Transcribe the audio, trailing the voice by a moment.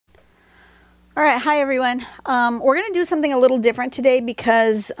All right, hi everyone. We're going to do something a little different today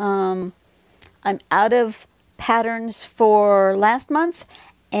because I'm out of patterns for last month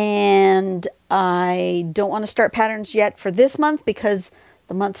and I don't want to start patterns yet for this month because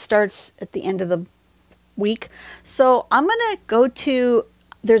the month starts at the end of the week. So I'm going to go to,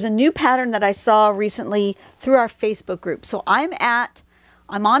 there's a new pattern that I saw recently through our Facebook group. So I'm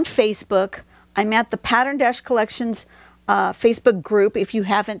on Facebook. I'm at the Pattern Dash Collections Facebook group. If you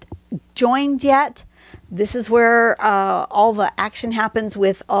haven't joined yet, this is where all the action happens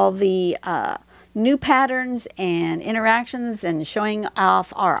with all the new patterns and interactions and showing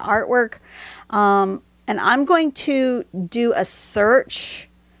off our artwork. And I'm going to do a search.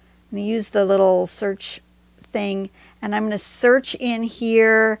 I'm going to use the little search thing and I'm going to search in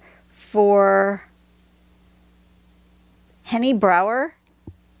here for Hennie Brower,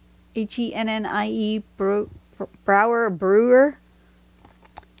 Hennie Brewer.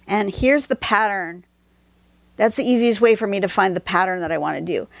 And here's the pattern. That's the easiest way for me to find the pattern that I want to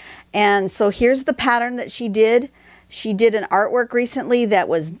do. And so here's the pattern that she did. She did an artwork recently that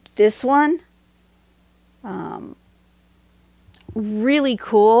was this one. Really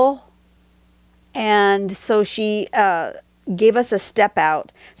cool. And so she gave us a step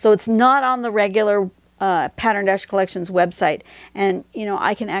out. So it's not on the regular Pattern Dash Collections website. And you know,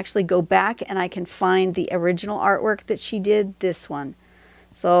 I can actually go back and I can find the original artwork that she did, this one.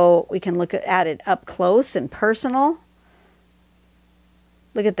 So we can look at it up close and personal.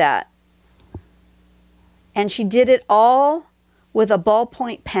 Look at that. And she did it all with a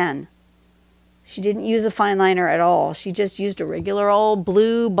ballpoint pen. She didn't use a fine liner at all. She just used a regular old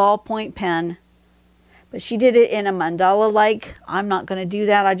blue ballpoint pen. But she did it in a mandala-like. I'm not going to do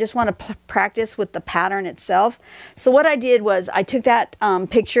that. I just want to practice with the pattern itself. So what I did was I took that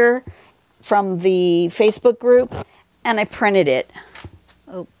picture from the Facebook group and I printed it.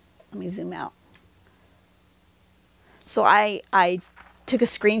 Oh, let me zoom out. So I took a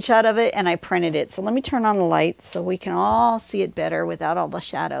screenshot of it and I printed it. So let me turn on the light so we can all see it better without all the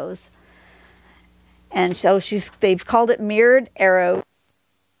shadows. And so they've called it Mirrored Arrow.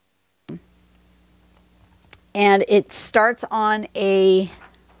 And it starts on a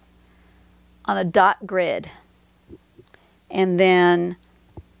dot grid. And then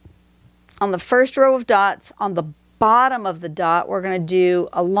on the first row of dots, on the bottom of the dot, we're going to do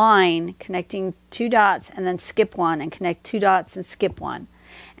a line connecting two dots and then skip one and connect two dots and skip one.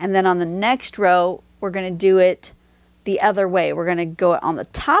 And then on the next row, we're going to do it the other way. We're going to go on the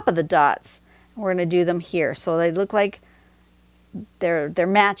top of the dots and we're going to do them here. So they look like they're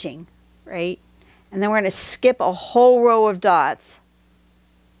matching, right? And then we're going to skip a whole row of dots.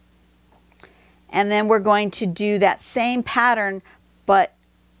 And then we're going to do that same pattern, but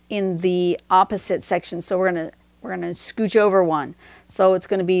in the opposite section. So we're going to scooch over one. So it's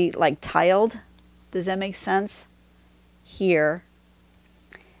going to be like tiled. Does that make sense? Here.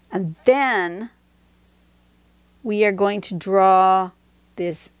 And then we are going to draw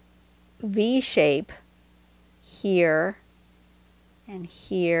this V shape here and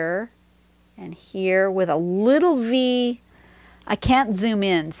here and here with a little V. I can't zoom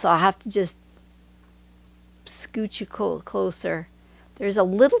in, so I have to just scooch you closer. There's a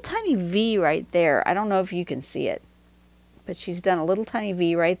little tiny V right there. I don't know if you can see it, but she's done a little tiny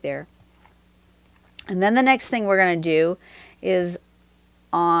V right there. And then the next thing we're going to do is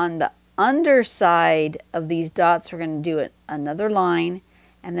on the underside of these dots, we're going to do another line,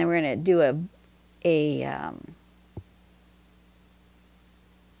 and then we're going to do a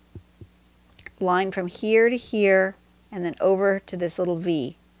line from here to here and then over to this little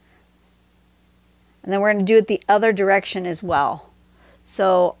V. And then we're going to do it the other direction as well.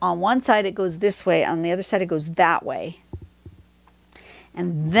 So on one side it goes this way, on the other side it goes that way.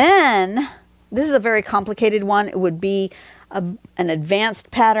 And then, this is a very complicated one. It would be an advanced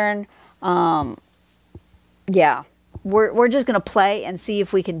pattern. Yeah, we're just going to play and see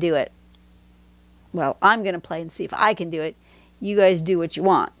if we can do it. Well, I'm going to play and see if I can do it. You guys do what you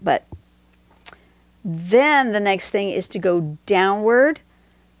want. But then the next thing is to go downward.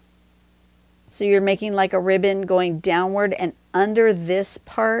 So you're making like a ribbon going downward and under this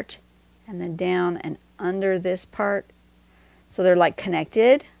part and then down and under this part. So they're like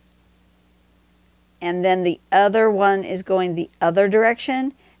connected. And then the other one is going the other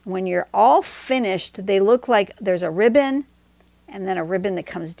direction. When you're all finished, they look like there's a ribbon and then a ribbon that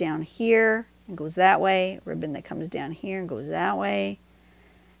comes down here and goes that way, a ribbon that comes down here and goes that way.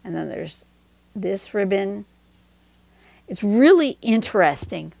 And then there's this ribbon. It's really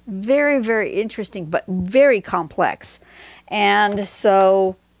interesting, very, very interesting, but very complex. And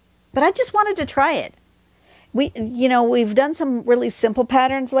so, but I just wanted to try it. we've done some really simple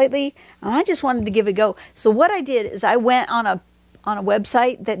patterns lately, and I just wanted to give it a go. So what I did is I went on a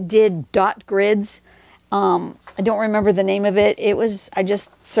website that did dot grids. I don't remember the name of it. I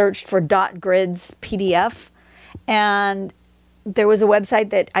just searched for dot grids PDF, and there was a website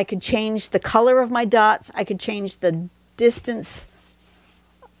that I could change the color of my dots. I could change the distance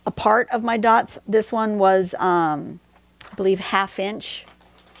apart of my dots. This one was, I believe, 1/2 inch.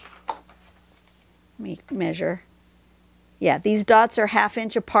 Let me measure. Yeah, these dots are 1/2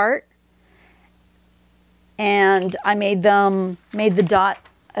 inch apart. And I made the dot,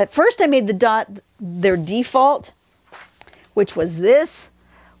 at first I made the dot their default, which was this,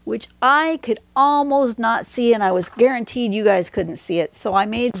 which I could almost not see, and I was guaranteed you guys couldn't see it. So I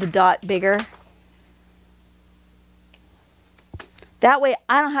made the dot bigger. That way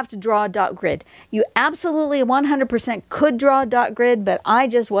I don't have to draw a dot grid. You absolutely 100% could draw a dot grid, but I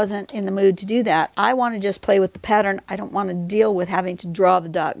just wasn't in the mood to do that. I want to just play with the pattern. I don't want to deal with having to draw the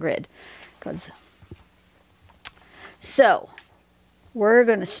dot grid. So we're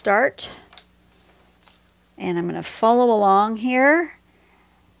going to start, and I'm going to follow along here.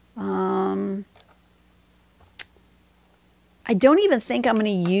 I don't even think I'm going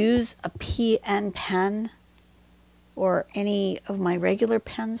to use a PN pen or any of my regular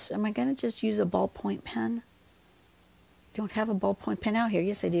pens. Am I going to just use a ballpoint pen? I don't have a ballpoint pen out here.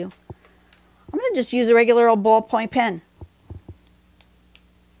 Yes, I do. I'm going to just use a regular old ballpoint pen.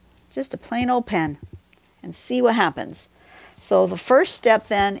 Just a plain old pen, and see what happens. So the first step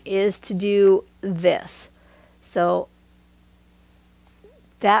then is to do this. So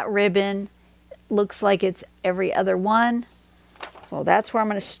that ribbon looks like it's every other one. So that's where I'm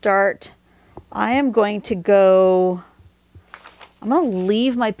going to start. I am going to go, I'm going to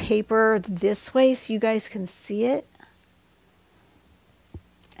leave my paper this way so you guys can see it.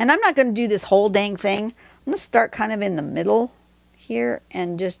 And I'm not going to do this whole dang thing. I'm going to start kind of in the middle here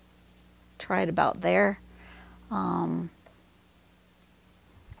and just try it about there.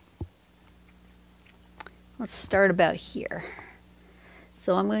 Let's start about here.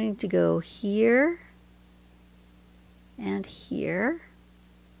 So I'm going to go here and here,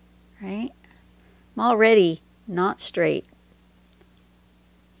 right? I'm already not straight.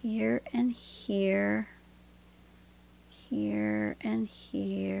 Here and here, here and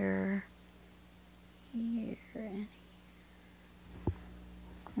here, here and here. I'm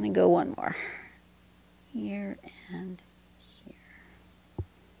going to go one more. Here and here.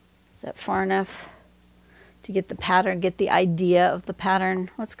 Is that far enough to get the pattern, get the idea of the pattern?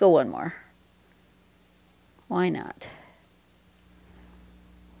 Let's go one more. Why not?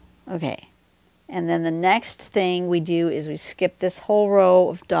 Okay. And then the next thing we do is we skip this whole row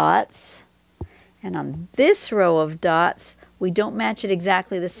of dots. And on this row of dots, we don't match it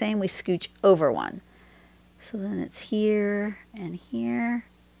exactly the same. We scooch over one. So then it's here and here,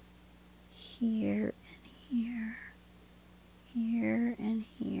 here and here, here and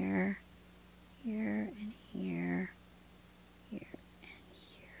here, here and here, here and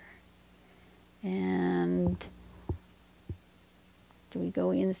here. And do we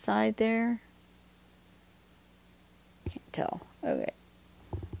go inside there? Can't tell. Okay.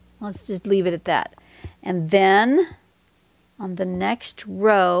 Let's just leave it at that. And then on the next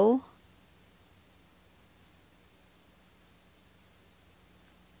row,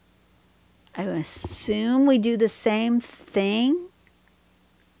 I assume we do the same thing.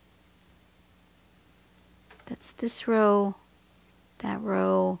 That's this row, that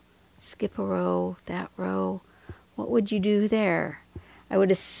row, skip a row, that row. What would you do there? I would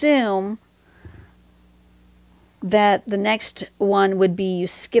assume that the next one would be you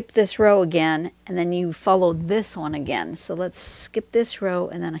skip this row again, and then you follow this one again. So let's skip this row,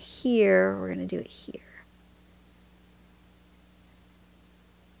 and then here, we're going to do it here.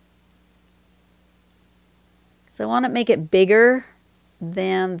 So I want to make it bigger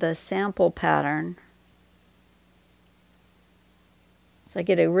than the sample pattern, so I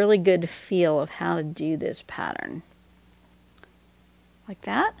get a really good feel of how to do this pattern. Like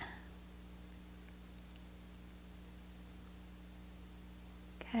that.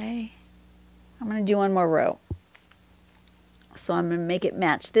 Okay. I'm going to do one more row. So I'm going to make it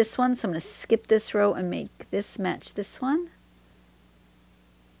match this one. So I'm going to skip this row and make this match this one.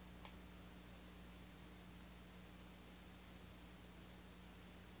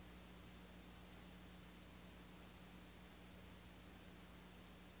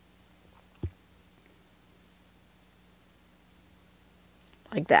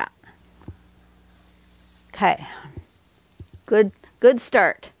 Like that. Okay. Good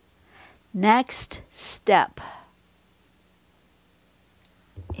start. Next step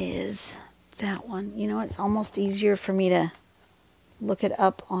is that one. You know, it's almost easier for me to look it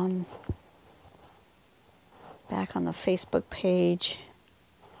up on back on the Facebook page.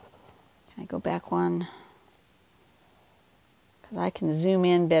 Can I go back one? Because I can zoom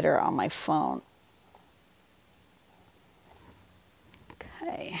in better on my phone.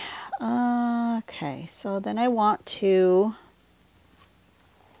 Okay. Okay, so then I want to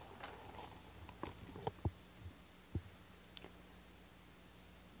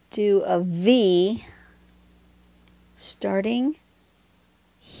do a V starting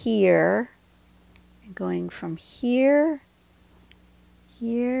here and going from here,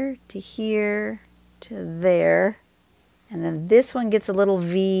 here to here to there, and then this one gets a little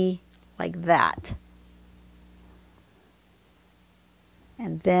V like that.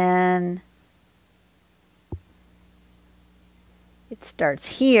 And then it starts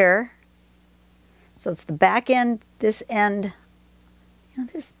here. So it's the back end, this end. You know,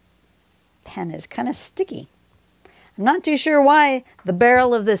 this pen is kind of sticky. I'm not too sure why the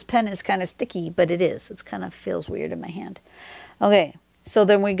barrel of this pen is kind of sticky, but it is. It kind of feels weird in my hand. Okay, so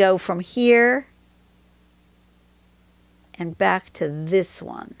then we go from here and back to this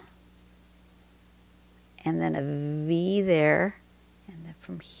one. And then a V there. And then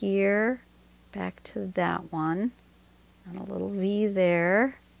from here back to that one. And a little V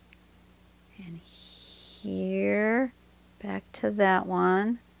there. And here back to that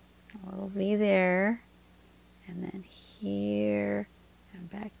one. A little V there. And then here and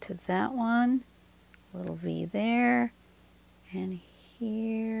back to that one. A little V there. And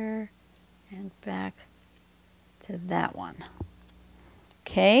here and back to that one.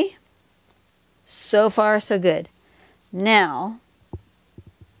 Okay? So far, so good. Now,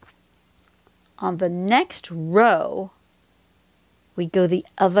 on the next row, we go the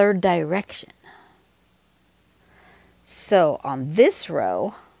other direction. So on this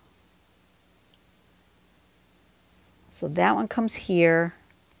row, so that one comes here.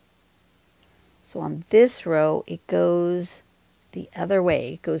 So on this row, it goes the other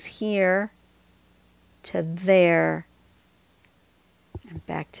way. It goes here to there and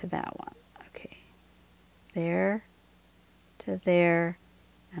back to that one. Okay. There to there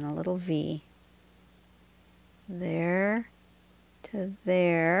and a little V. There to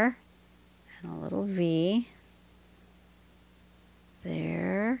there and a little V.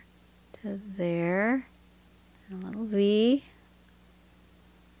 There to there and a little V.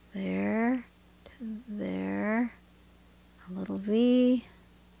 There to there, a little V.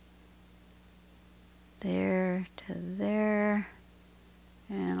 There to there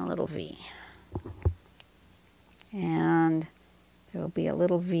and a little V. And there will be a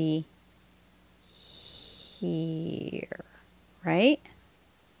little V here, right?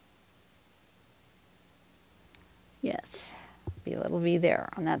 Yes, be a little V there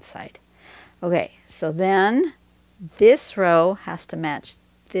on that side. Okay, so then this row has to match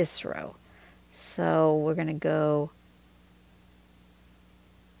this row. So we're going to go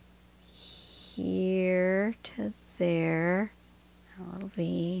here to there, a little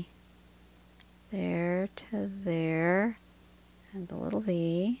V, there to there, and the little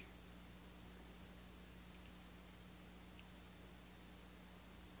V.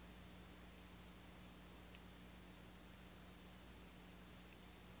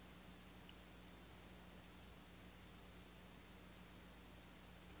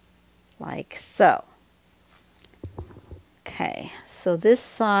 Like so. Okay, so this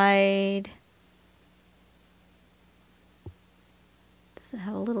side, does it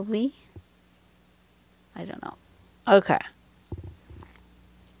have a little V? I don't know. Okay.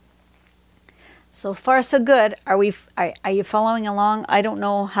 So far so good. Are you following along? I don't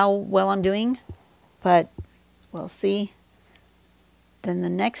know how well I'm doing, but we'll see. Then the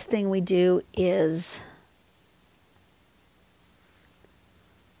next thing we do is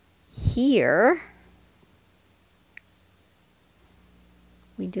here,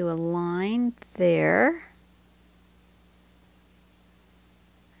 we do a line there.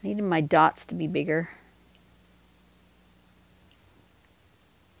 I needed my dots to be bigger.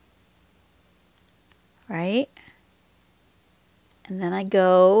 Right? And then I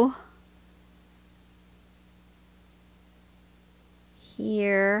go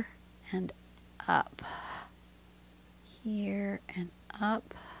here and up. Here and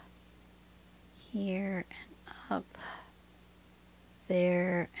up. Here and up,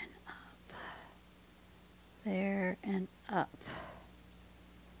 there and up, there and up.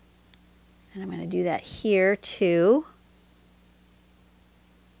 And I'm going to do that here too.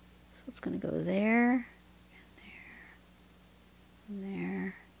 So it's going to go there and there and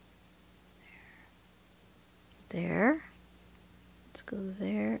there, there, there. Let's go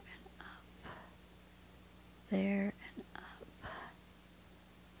there and up.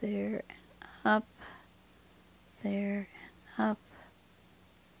 there, and up, there, and up,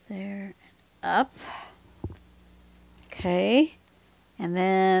 there, and up. Okay, and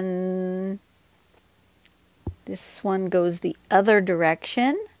then this one goes the other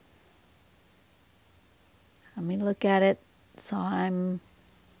direction. Let me look at it so I'm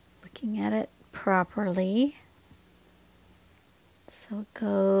looking at it properly. So it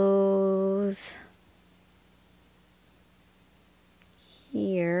goes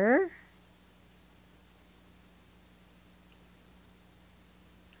here,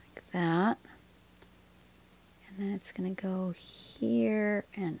 like that, and then it's going to go here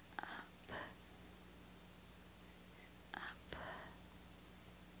and up, up,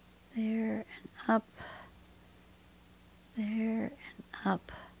 there and up, there and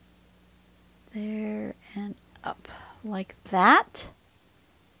up, there and up, like that,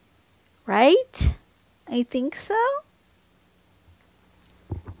 right? I think so.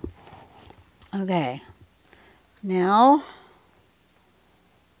 Okay, now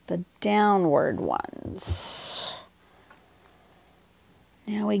the downward ones.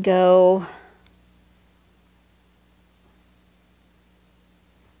 Now we go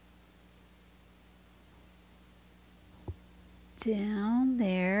down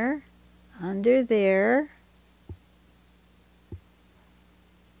there, under there,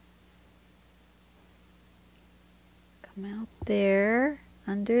 come out there,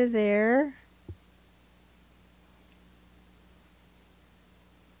 under there,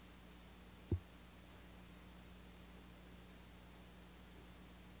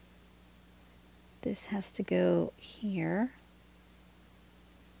 this has to go here.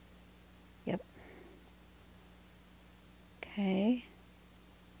 Yep. Okay.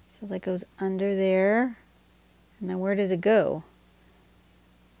 So that goes under there. And then where does it go?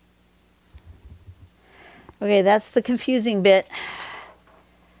 Okay, that's the confusing bit.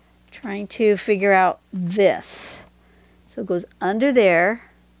 Trying to figure out this. So it goes under there,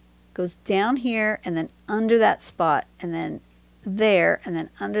 goes down here, and then under that spot, and then there, and then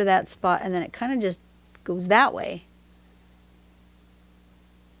under that spot, and then it kind of just goes that way.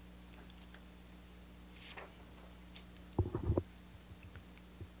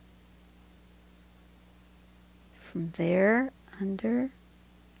 From there, under,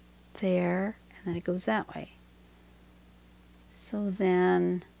 there, and then it goes that way. So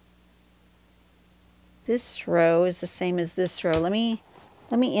then this row is the same as this row. Let me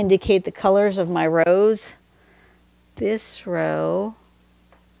indicate the colors of my rows. This row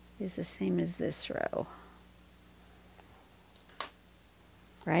is the same as this row,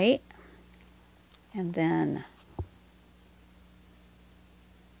 right? And then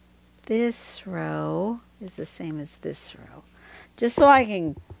this row is the same as this row. Just so I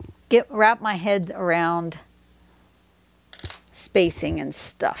can wrap my head around spacing and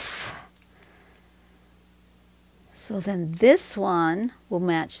stuff. So then this one will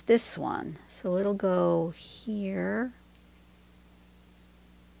match this one. So it'll go here,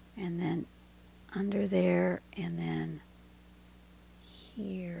 and then under there, and then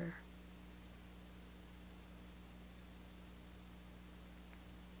here.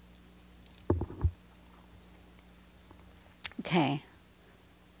 Okay,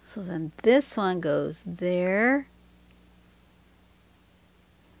 so then this one goes there,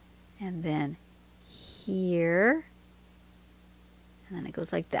 and then here, and then it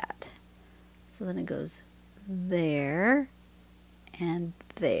goes like that. So then it goes there, and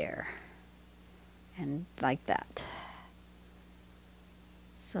there, and like that.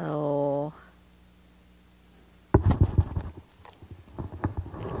 So,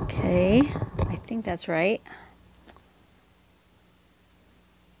 okay, I think that's right.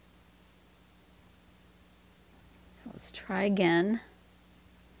 Let's try again.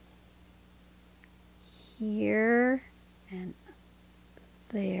 Here and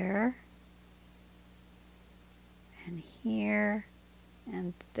there, and here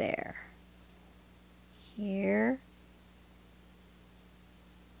and there. Here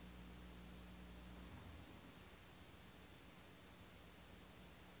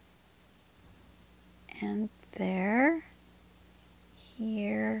and there.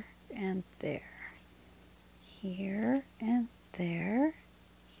 Here and there. Here and there,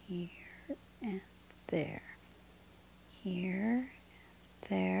 here and there, here,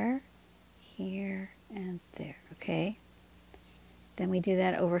 there, here and there, okay? Then we do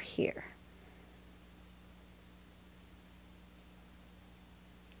that over here.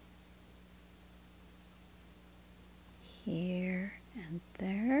 Here and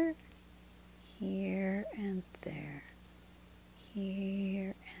there, here and there,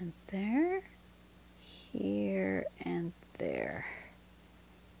 here and there, here and there.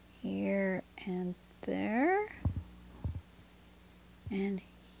 there. And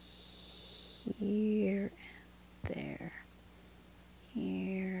here and there.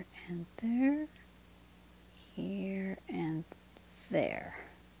 Here and there. Here and there.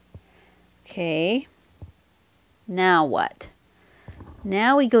 Okay. Now what?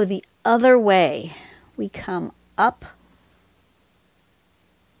 Now we go the other way. We come up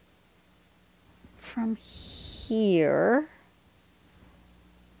from here.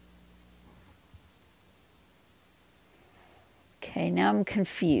 Okay, now I'm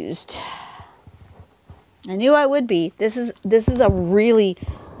confused. I knew I would be. This is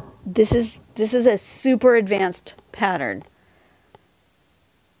a super advanced pattern.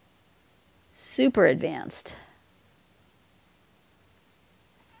 Super advanced.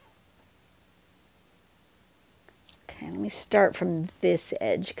 Okay, let me start from this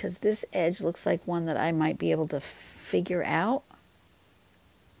edge because this edge looks like one that I might be able to figure out.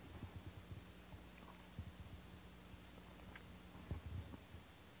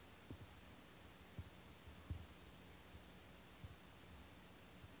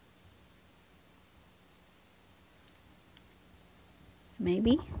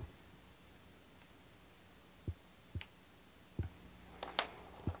 Maybe.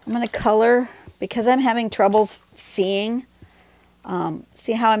 I'm going to color because I'm having troubles seeing.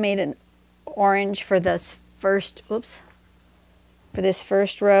 See how I made an orange for this first, oops, for this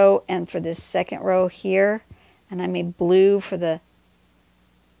first row and for this second row here, and I made blue for this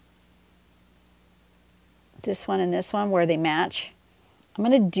one and this one where they match. I'm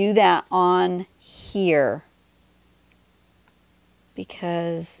going to do that on here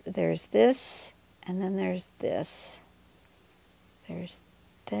because there's this and then there's this. There's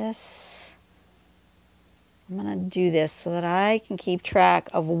this. I'm going to do this so that I can keep track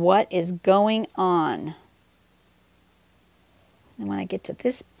of what is going on. And when I get to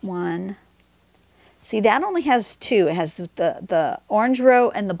this one, see, that only has two. It has the orange row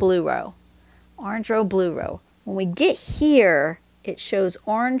and the blue row. Orange row, blue row. When we get here, it shows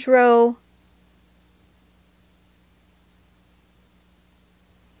orange row,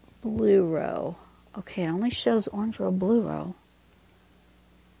 blue row. Okay, it only shows orange row, blue row.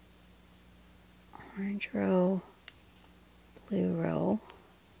 Orange row, blue row,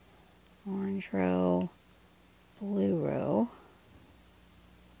 orange row, blue row,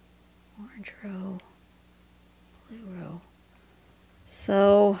 orange row, blue row.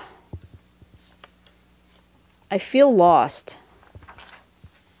 So I feel lost.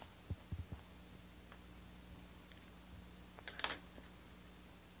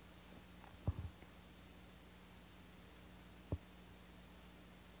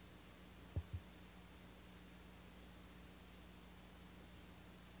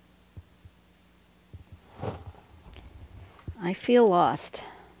 I feel lost.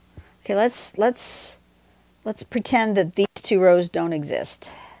 Okay, let's pretend that these two rows don't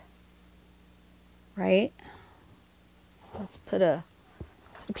exist. Right? Let's put a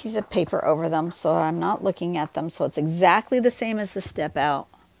piece of paper over them so I'm not looking at them. So it's exactly the same as the step out.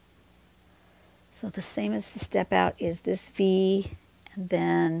 So the same as the step out is this V and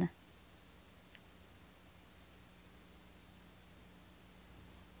then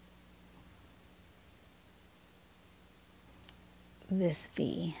this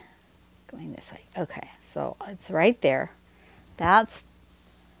V going this way. Okay, so it's right there. That's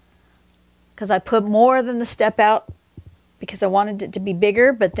because I put more than the step out because I wanted it to be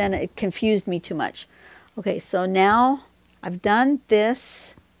bigger, but then it confused me too much. Okay, so now I've done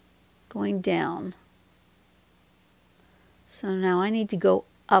this going down. So now I need to go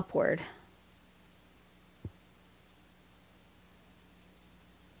upward.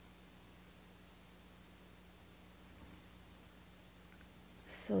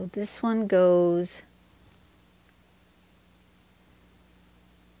 So this one goes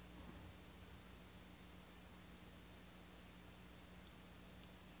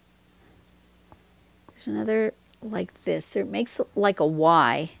there's another like this. It makes like a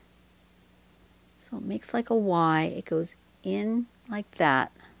Y. So it makes like a Y. It goes in like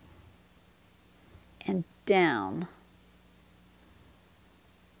that and down.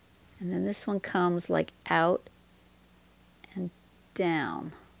 And then this one comes like out and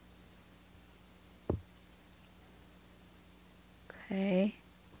down. Okay.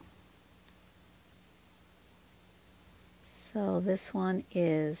 So this one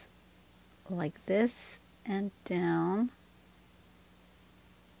is like this and down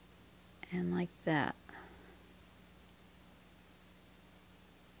and like that.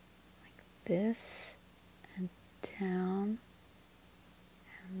 Like this and down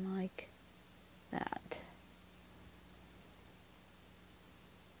and like that.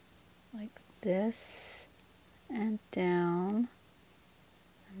 like this and down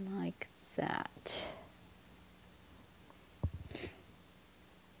and like that.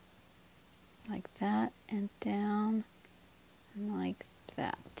 Like that and down and like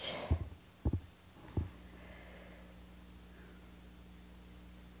that.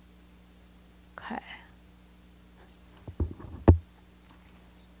 Okay.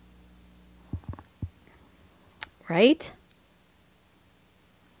 Right?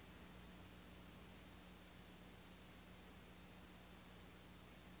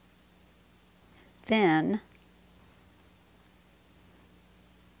 Then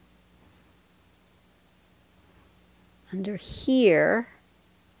under here,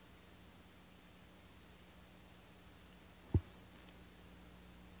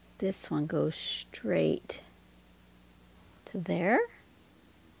 this one goes straight to there.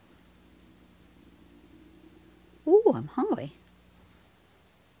 Ooh, I'm hungry.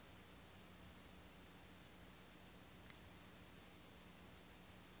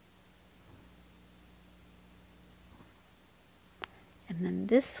 And then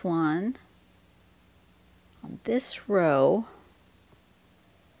this one on this row,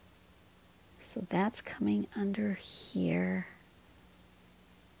 so that's coming under here.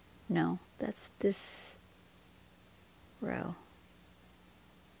 No, that's this row.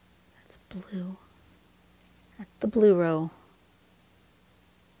 That's blue. That's the blue row.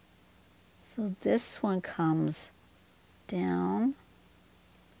 So this one comes down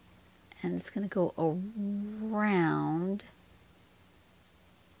and it's going to go around.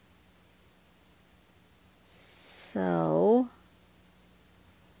 So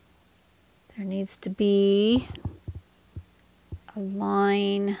there needs to be a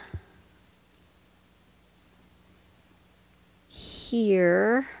line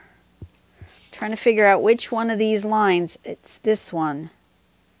here. Trying to figure out which one of these lines. It's this one.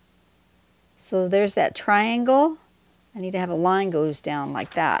 So there's that triangle. I need to have a line goes down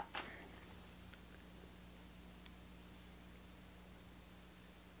like that.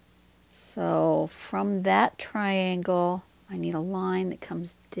 So from that triangle, I need a line that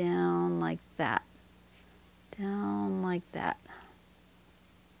comes down like that. Down like that.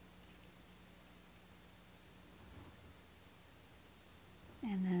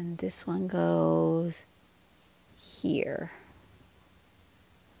 And then this one goes here.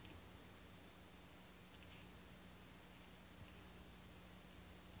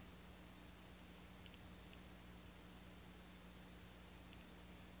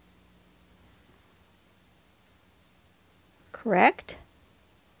 Correct?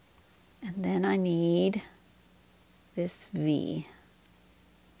 And then I need this V.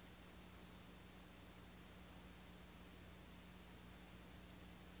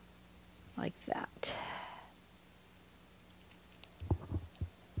 Like that.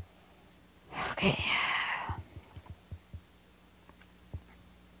 Okay.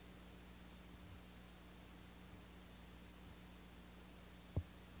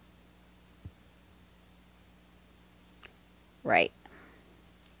 Right.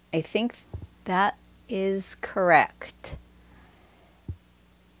 I think that is correct.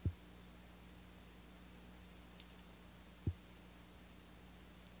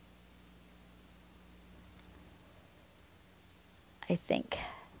 I think.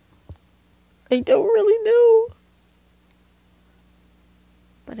 I don't really know.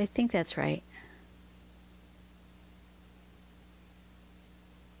 But I think that's right.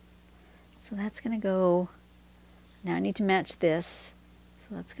 So that's going to go, now I need to match this. So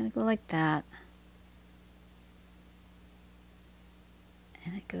that's going to go like that.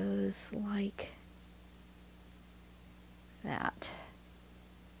 And it goes like that.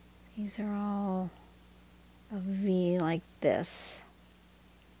 These are all a V like this.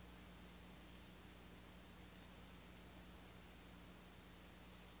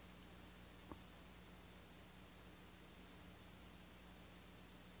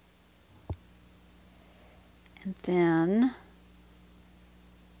 And then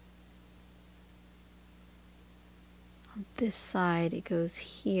on this side it goes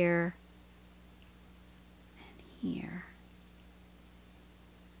here and here.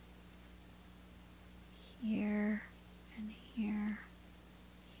 Here and here,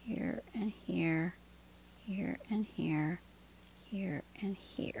 here and here, here and here, here and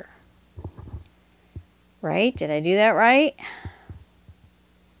here. Right? Did I do that right?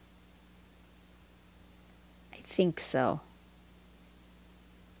 I think so.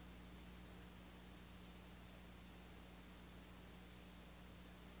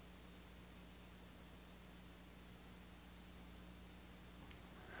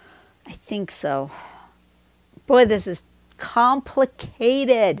 I think so. Boy, this is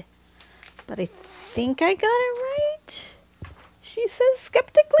complicated. but I think I got it right, she says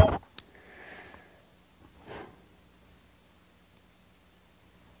skeptically.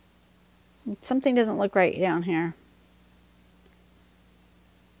 Something doesn't look right down here.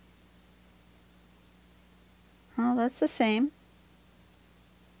 Oh, that's the same.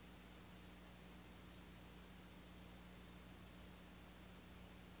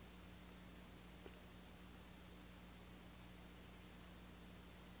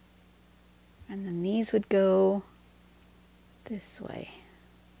 And then these would go this way.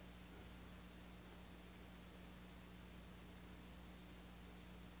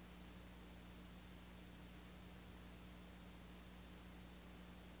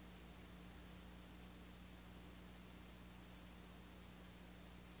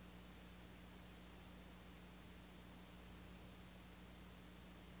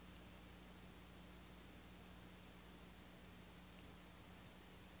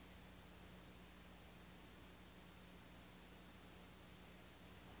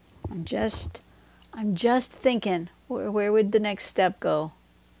 I'm just thinking, where would the next step go?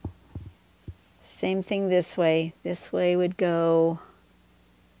 Same thing this way. This way would go,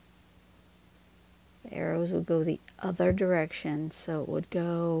 the arrows would go the other direction, so it would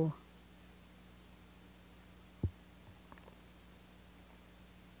go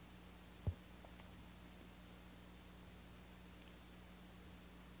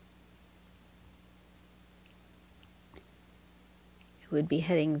it would be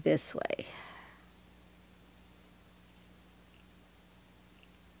heading this way.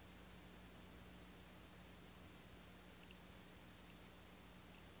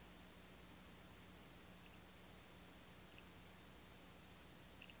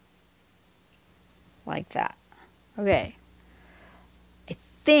 Like that. Okay. I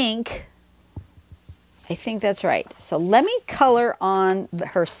think that's right. So let me color on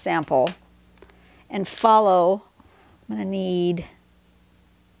her sample and follow. I'm going to need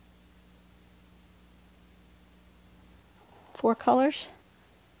 4 colors.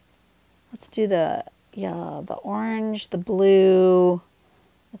 Let's do the orange, the blue.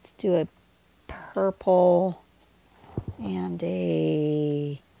 Let's do a purple and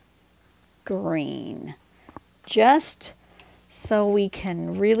a green, just so we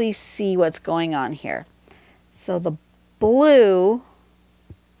can really see what's going on here. So the blue,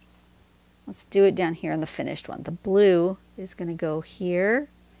 let's do it down here in the finished one. The blue is going to go here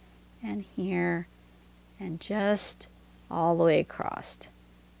and here and just all the way across,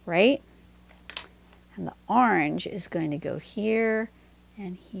 right? And the orange is going to go here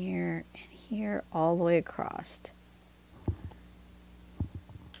and here and here all the way across.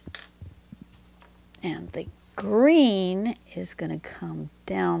 And the green is going to come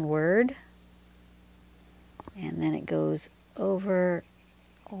downward, and then it goes over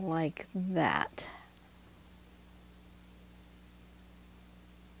like that.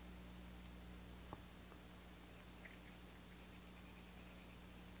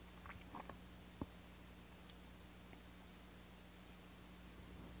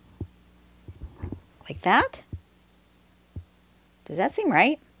 Like that? Does that seem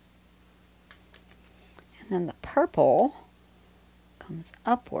right? And then the purple comes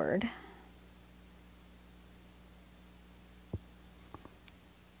upward.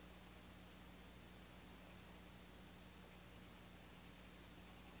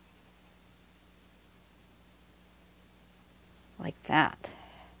 Like that.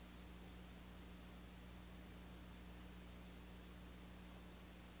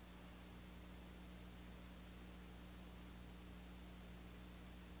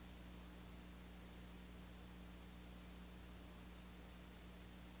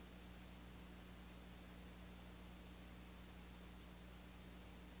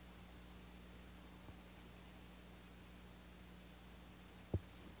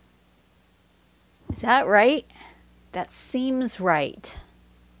 Is that right? That seems right.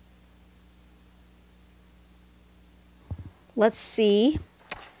 Let's see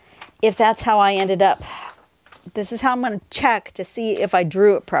if that's how I ended up. This is how I'm going to check to see if I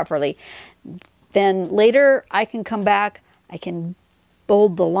drew it properly. Then later I can come back, I can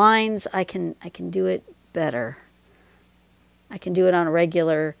bold the lines, I can do it better. I can do it on a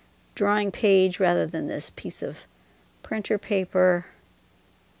regular drawing page rather than this piece of printer paper.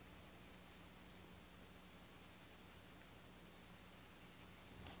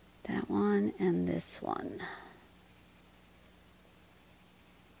 That one and this one.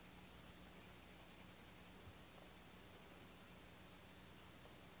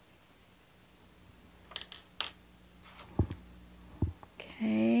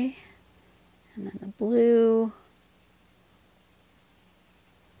 Okay, and then the blue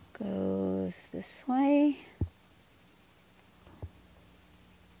goes goes this way.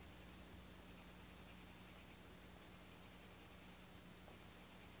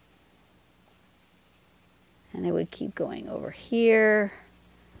 And it would keep going over here,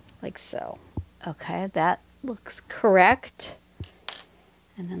 like so. Okay, that looks correct.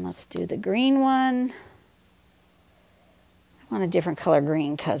 And then let's do the green one. I want a different color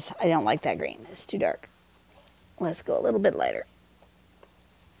green because I don't like that green. It's too dark. Let's go a little bit lighter.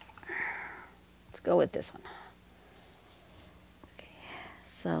 Let's go with this one. Okay,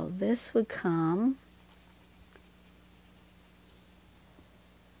 so this would come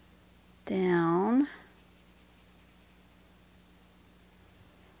down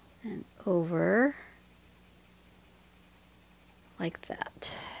and over like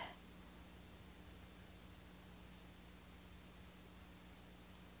that.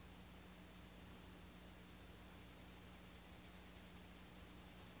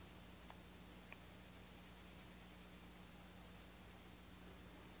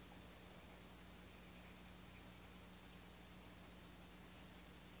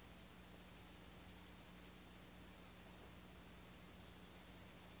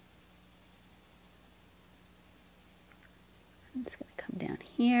 It's going to come down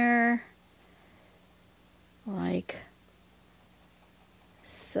here like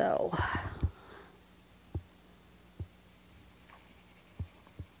so.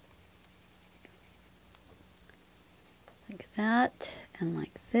 Like that, and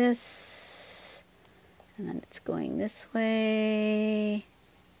like this, and then it's going this way,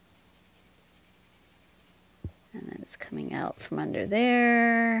 and then it's coming out from under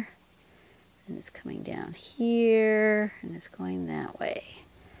there. And it's coming down here, and it's going that way.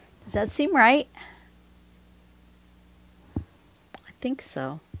 Does that seem right? I think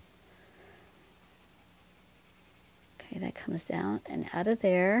so. Okay, that comes down and out of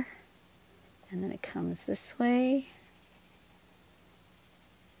there, and then it comes this way,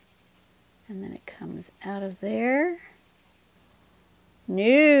 and then it comes out of there.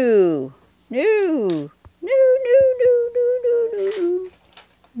 No, no, no, no, no, no, no, no.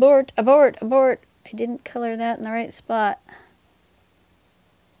 Abort, abort, abort. I didn't color that in the right spot.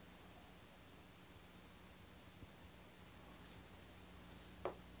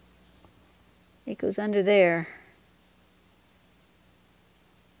 It goes under there.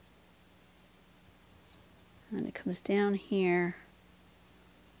 And then it comes down here.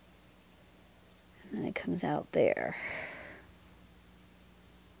 And then it comes out there.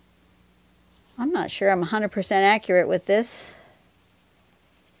 I'm not sure I'm 100% accurate with this.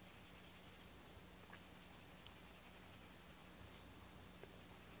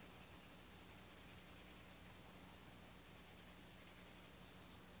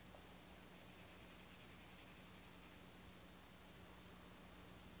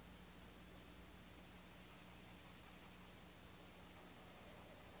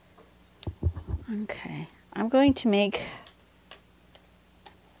 Okay, I'm going to make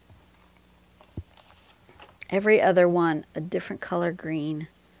every other one a different color green.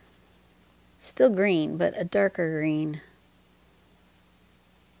 Still green, but a darker green.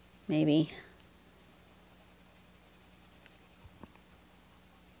 Maybe.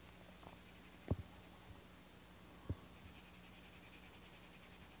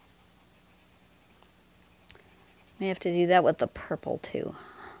 May have to do that with the purple too.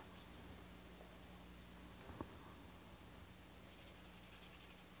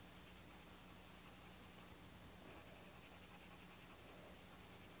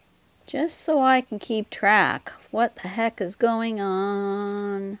 Just so I can keep track of what the heck is going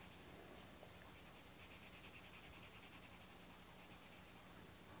on.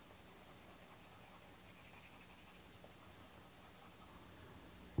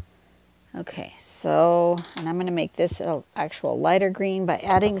 Okay, so, and I'm going to make this an actual lighter green by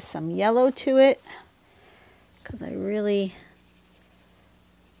adding some yellow to it, because I really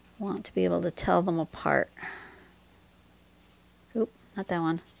want to be able to tell them apart. Oop, not that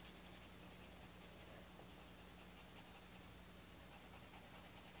one.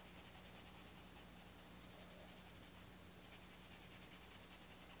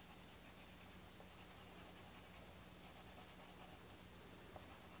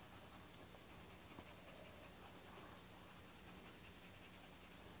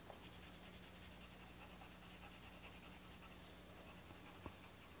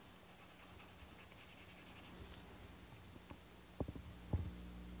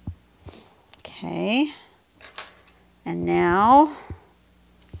 Okay, and now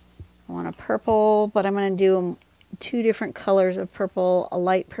I want a purple, but I'm going to do two different colors of purple, a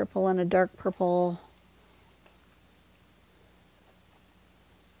light purple and a dark purple.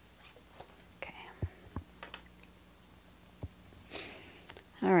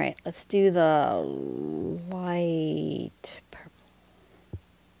 All right, let's do the light purple.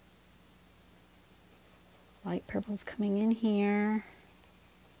 Light purple's coming in here,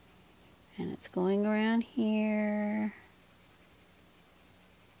 and it's going around here,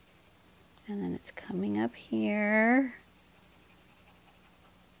 and then it's coming up here,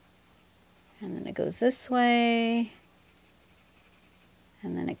 and then it goes this way,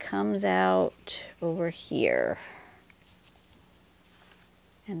 and then it comes out over here.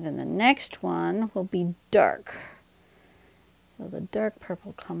 And then the next one will be dark. So the dark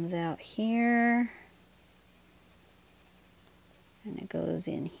purple comes out here, and it goes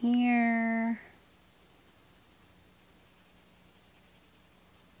in here,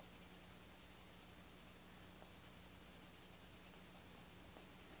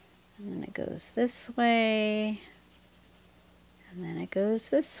 and then it goes this way, and then it goes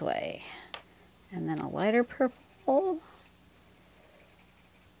this way, and then a lighter purple.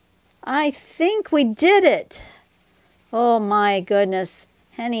 I think we did it. Oh my goodness.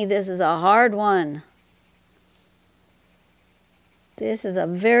 Henny, this is a hard one. This is a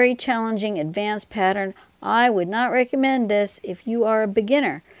very challenging advanced pattern. I would not recommend this if you are a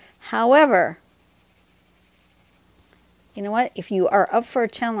beginner. However, you know what? If you are up for a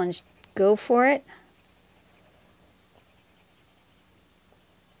challenge, go for it.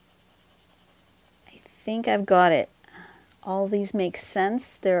 I think I've got it. All these make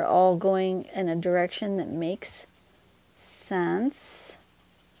sense. They're all going in a direction that makes sense.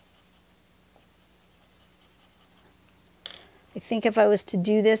 I think if I was to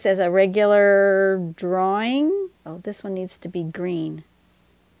do this as a regular drawing, oh, this one needs to be green.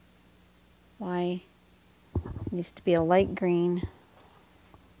 Why? It needs to be a light green.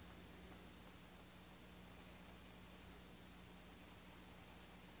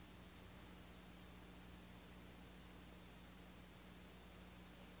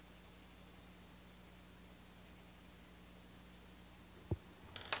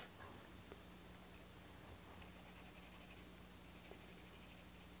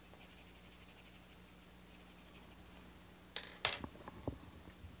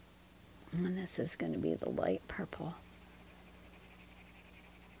 And this is going to be the light purple.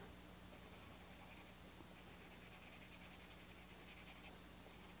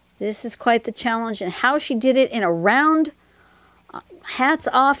 This is quite the challenge, and how she did it in a round, hats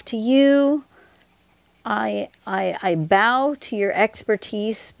off to you. I bow to your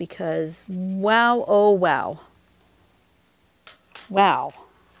expertise, because wow, oh wow. Wow.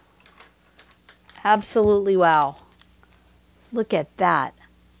 Absolutely wow. Look at that.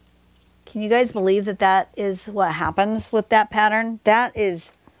 Can you guys believe that that is what happens with that pattern? That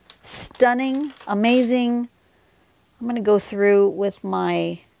is stunning, amazing. I'm going to go through with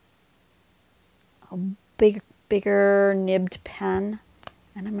my bigger nibbed pen,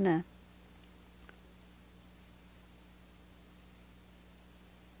 and I'm going to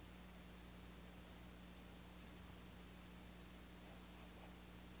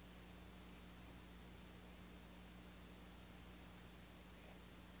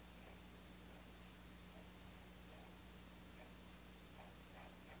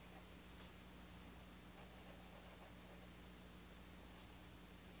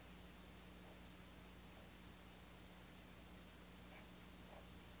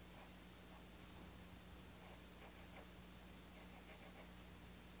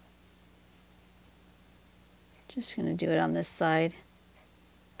just going to do it on this side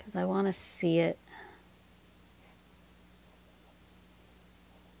because I want to see it.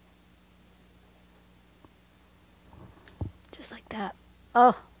 Just like that.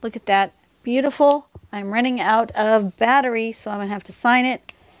 Oh, look at that. Beautiful. I'm running out of battery, so I'm going to have to sign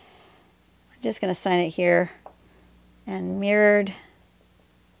it. I'm just going to sign it here. And mirrored.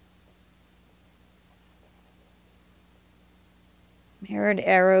 Mirrored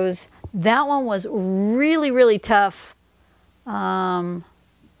arrows. That one was really, really tough. Yeah,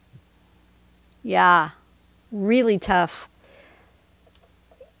 really tough.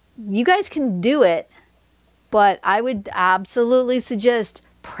 You guys can do it, but I would absolutely suggest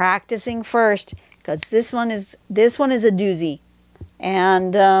practicing first, because this one is a doozy.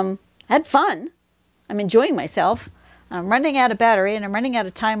 And I had fun. I'm enjoying myself. I'm running out of battery and I'm running out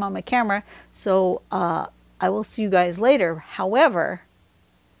of time on my camera, so I will see you guys later. However,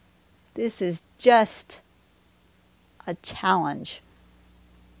 this is just a challenge.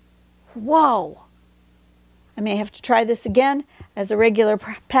 Whoa! I may have to try this again as a regular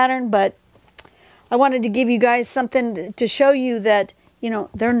pattern, but I wanted to give you guys something to show you that, you know,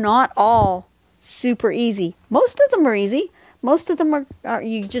 they're not all super easy. Most of them are easy. Most of them are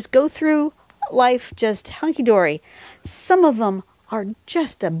you just go through life just hunky-dory. Some of them are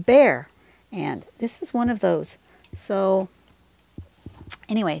just a bear. And this is one of those. So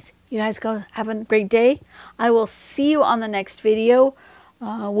anyways, you guys go have a great day. I will see you on the next video.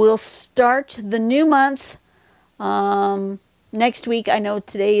 We'll start the new month next week. I know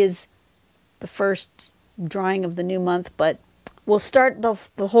today is the first drawing of the new month, but we'll start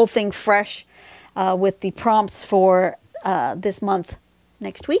the whole thing fresh with the prompts for this month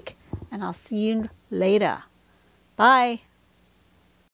next week. And I'll see you later. Bye.